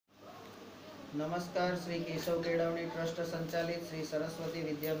નમસ્કાર, શ્રી કેશવ કેળવણી ટ્રસ્ટ સંચાલિત શ્રી સરસ્વતી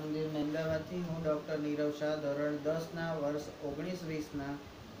વિદ્યા મંદિર અમદાવાદથી હું ડોક્ટર નીરવ શાહ ધોરણ 10 ના વર્ષ 19-20 ના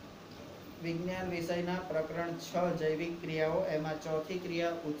વિજ્ઞાન વિષયના પ્રકરણ 6 જૈવિક ક્રિયાઓ એમાં ચોથી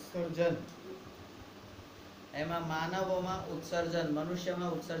ક્રિયા ઉત્સર્જન. એમાં માનવોમાં ઉત્સર્જન,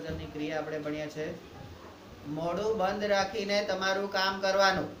 મનુષ્યમાં ઉત્સર્જનની ક્રિયા આપણે ભણ્યા છે. મોઢું બંધ રાખીને તમારું કામ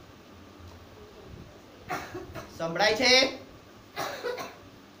કરવાનું. સંભળાય છે?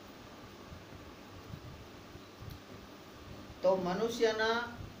 તો મનુષ્યના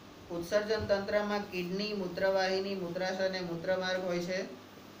ઉત્સર્જન તંત્રમાં કિડની, મૂત્રવાહિની, મૂત્રાશય અને મૂત્રમાર્ગ હોય છે.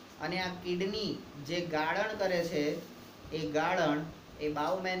 અને આ કિડની જે ગાળણ કરે છે એ ગાળણ એ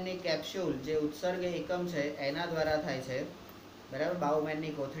બાઉમેનની કેપ્સ્યુલ જે ઉત્સર્ગ એકમ છે એના દ્વારા થાય છે. બરાબર,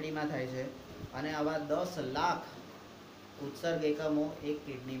 બાઉમેનની કોથળીમાં થાય છે. અને આવા 10 લાખ ઉત્સર્ગ એકમો એક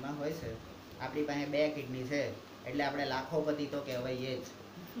કિડનીમાં હોય છે. આપણી પાસે 2 કિડની છે એટલે આપણે લાખોપતિ તો કહેવાય જ.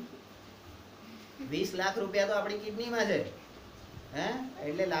 20 લાખ રૂપિયા તો આપણી કિડનીમાં છે, હે,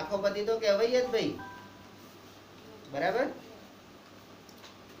 એટલે લાખોપતિ તો કહેવાય જ ભાઈ. બરાબર.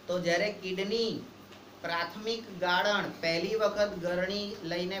 તો જ્યારે કિડની પ્રાથમિક ગાળણ પહેલી વખત ગરણી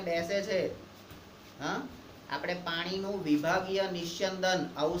લઈને બેસે છે, હા, આપણે પાણીનું વિભાગીય નિસ્યંદન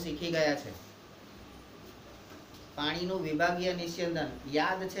આવું શીખી ગયા છે. પાણીનું વિભાગીય નિસ્યંદન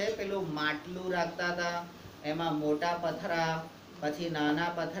યાદ છે? પેલું માટલું રાખતા હતા, એમાં મોટા પથરા, પછી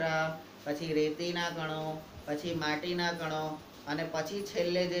નાના પથરા, પછી રેતીના કણો, પછી માટીના કણો, અને પછી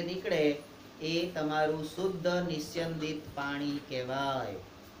છેલ્લે જે નીકળે એ તમારું શુદ્ધ નિસ્યંદિત પાણી કહેવાય.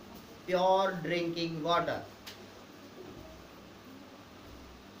 Pure drinking water.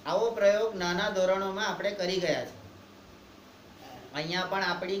 આવો પ્રયોગ નાના ધોરણોમાં આપણે કરી ગયા છે. અહીંયા પણ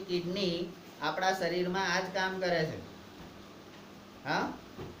આપણી કિડની આપણા શરીરમાં આ જ કામ કરે છે. હા,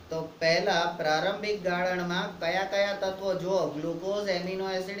 તો પહેલા પ્રારંભિક ગાળણમાં કયા કયા તત્વો જુઓ? ગ્લુકોઝ, એમિનો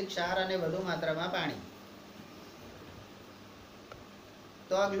એસિડ, ક્ષાર અને વધુ માત્રામાં પાણી.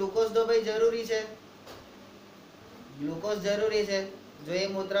 તો આ ગ્લુકોઝ તો ભાઈ જરૂરી છે. ગ્લુકોઝ જરૂરી છે. જો એ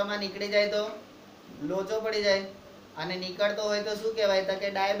મૂત્રમાં નીકળી જાય તો લોચો પડી જાય, અને નીકળતો હોય તો શું કહેવાય? તો કે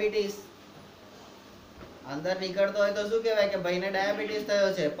ડાયાબિટીસ. અંદર નીકળતો હોય તો શું કહેવાય? કે ભાઈને ડાયાબિટીસ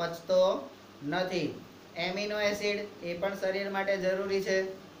થયો છે, પચતો નથી. એમિનો એસિડ એ પણ શરીર માટે જરૂરી છે.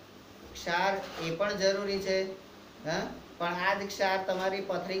 ક્ષાર એ પણ જરૂરી છે. હા, પણ આ જ ક્ષાર તમારી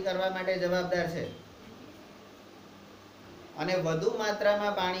પથરી કરવા માટે જવાબદાર છે. અને વધુ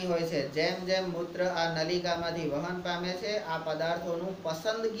માત્રામાં પાણી હોય છે. જેમ જેમ મૂત્ર આ નલિકામાંથી વહન પામે છે, આ પદાર્થોનું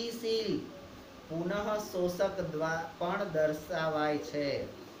પસંદગીશીલ પુનઃ શોષક પણ દર્શાવાય છે.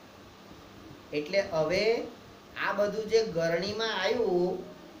 એટલે હવે આ બધું જે ગરણીમાં આવ્યું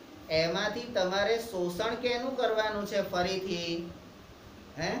એમાંથી તમારે શોષણ કેનું કરવાનું છે? ફરીથી,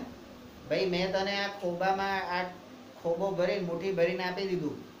 હે ભાઈ, મેં તને આ ખોબામાં આ ખોબો ભરીને મુઠ્ઠી ભરીને આપી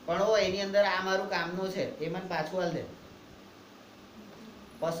દીધું, પણ ઓ એની અંદર આ મારું કામનું છે, એ મને પાછું આલ દે.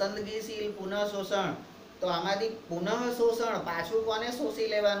 પસંદગીશીલ પુનઃ શોષણ. તો આમાંથી પુનઃ શોષણ પાછું કોને શોષી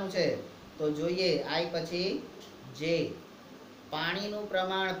લેવાનું છે? તો જોઈએ, આઈ પછી જે પાણીનું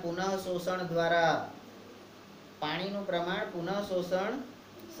પ્રમાણ પુનઃ શોષણ દ્વારા, પાણીનું પ્રમાણ પુનઃ શોષણ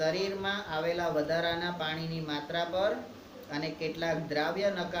શરીરમાં આવેલા વધારાના પાણીની માત્રા પર અને કેટલાક દ્રાવ્ય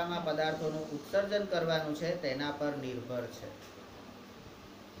નકામા પદાર્થોનું ઉત્સર્જન કરવાનું છે તેના પર નિર્ભર છે.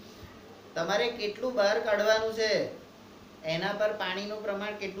 તમારે કેટલું બહાર કાઢવાનું છે એના પર પાણીનું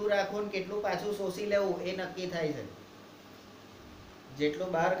પ્રમાણ કેટલું રાખવું ને કેટલું પાછું શોષી લેવું એ નક્કી થાય છે. જેટલું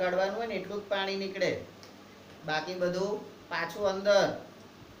બહાર કાઢવાનું હોય ને એટલું જ પાણી નીકળે, બાકી બધું પાછું અંદર.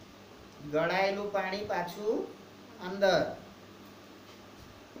 ગળાયેલું પાણી પાછું અંદર.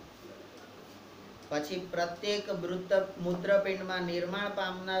 પછી પ્રત્યેક મૂત્રપિંડમાં નિર્માણ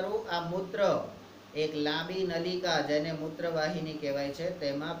પામનારું આ મૂત્ર એક લાંબી નલિકા જેને મૂત્રવાહિની કહેવાય છે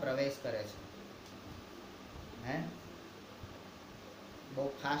તેમાં પ્રવેશ કરે છે. હે, બહુ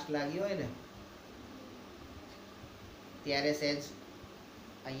ફાસ્ટ લાગ્યું હોય ને ત્યારે સહેજ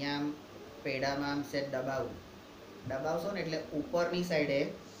અહીંયા આમ પેડામાં આમ સહેજ દબાવશો ને એટલે ઉપરની સાઈડે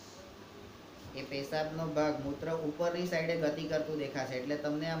એ પેશાબનો ભાગ મૂત્ર ઉપરની સાઈડે ગતિ કરતું દેખાશે. એટલે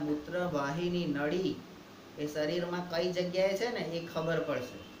તમને આ મૂત્રવાહિની નળી એ શરીરમાં કઈ જગ્યાએ છે ને એ ખબર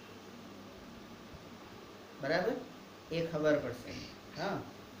પડશે. બરાબર, એ ખબર પડશે. હા,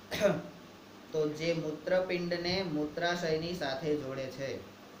 તો જે મૂત્રપિંડને મૂત્રાશયની સાથે જોડે છે,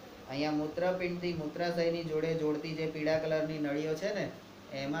 અહીંયા મૂત્રપિંડથી મૂત્રાશયની જોડે જોડતી જે પીળા કલરની નળીઓ છે ને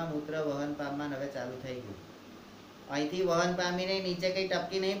એમાં મૂત્ર વહન પામવાનું હવે ચાલુ થઈ ગયું. અહીંથી વહન પામીને નીચે કઈ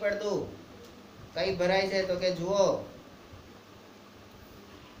ટપકી નહીં પડતું. કઈ ભરાય છે તો કે જુઓ,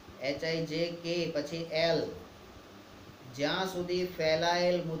 HIJK પછી L, જ્યાં સુધી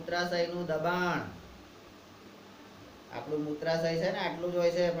ફેલાયેલ મૂત્રાશયનું દબાણ આપણું મૂત્રાશય છે ને આટલું જ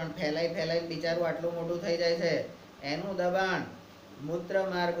હોય છે, પણ ફેલાઈ બિચારું આટલું મોટું થઈ જાય છે. એનું દબાણ મૂત્ર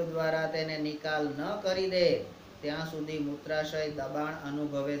માર્ગ દ્વારા તેને નિકાલ ન કરી દે ત્યાં સુધી મૂત્રાશય દબાણ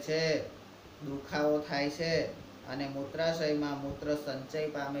અનુભવે છે, દુખાવો થાય છે અને મૂત્રાશયમાં મૂત્ર સંચય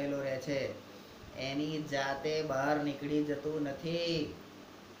પામેલો રહે છે. એની જાતે બહાર નીકળી જતું નથી.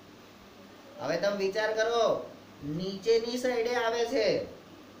 હવે તમે વિચાર કરો, નીચેની સાઈડે આવે છે,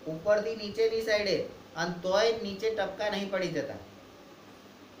 ઉપરથી નીચેની સાઈડે, અને તોય નીચે ટપકા નહીં પડી જતા.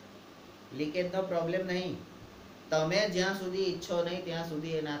 લીકેજનો પ્રોબ્લેમ નહીં. તમે જ્યાં સુધી ઈચ્છો નહીં ત્યાં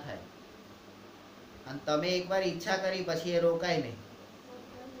સુધી એ ના થાય. અને તમે એકવાર ઈચ્છા કરી પછી એ રોકાય નહીં,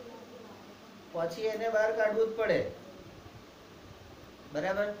 પછી એને બહાર કાઢવું જ પડે.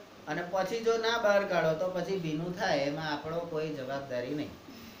 બરાબર. અને પછી જો ના બહાર કાઢો તો પછી ભીનું થાય, એમાં આપણો કોઈ જવાબદારી નહીં.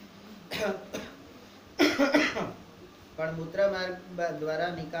 પણ મૂત્ર માર્ગ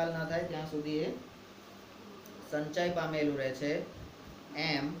દ્વારા નિકાલ ન થાય ત્યાં સુધી એ સંચય પામેલું રહે છે.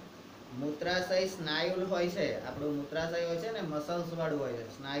 એમ મૂત્રાશય સ્નાયુ હોય છે. આપણું મૂત્રાશય હોય છે ને મસલ્સ વાળું હોય છે,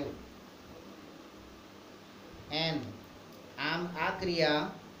 સ્નાયુ. એમ આમ આ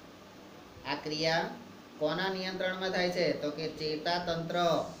ક્રિયા કોના નિયંત્રણમાં થાય છે? તો કે ચેતાતંત્ર.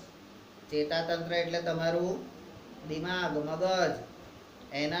 ચેતાતંત્ર એટલે તમારું દિમાગ, મગજ,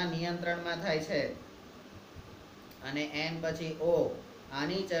 એના નિયંત્રણમાં થાય છે. અને એન પછી ઓ,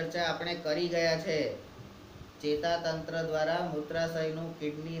 આની ચર્ચા આપણે કરી ગયા છે. ચેતાતંત્ર દ્વારા મૂત્રાશયનું,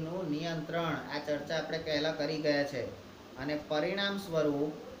 કિડનીનું નિયંત્રણ, આ ચર્ચા આપણે પહેલા કરી ગયા છે. અને પરિણામ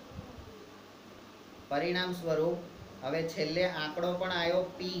સ્વરૂપ હવે છેલ્લે આંકડો પણ આવ્યો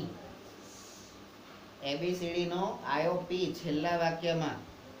પી. ABCD નો આવ્યો પી છેલ્લા વાક્યમાં,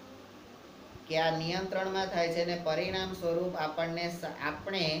 કે આ નિયંત્રણમાં થાય છે. ને પરિણામ સ્વરૂપ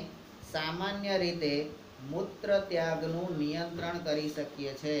આપણે સામાન્ય રીતે મૂત્ર ત્યાગનું નિયંત્રણ કરી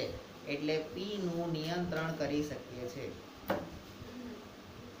શકીએ છે. એટલે પી નું નિયંત્રણ કરી શકીએ છે.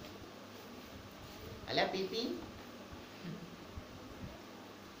 અલ્યા પીપી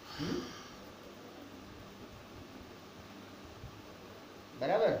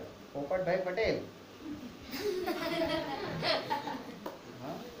બરાબર. પોપટભાઈ પટેલ.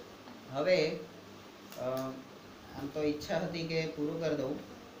 હવે આમ તો ઈચ્છા હતી કે પૂરું કરી દઉં,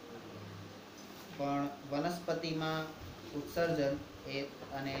 પણ વનસ્પતિમાં ઉત્સર્જન એ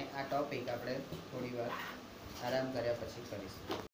અને આ ટોપિક આપણે થોડી વાર આરામ કર્યા પછી કરીશું.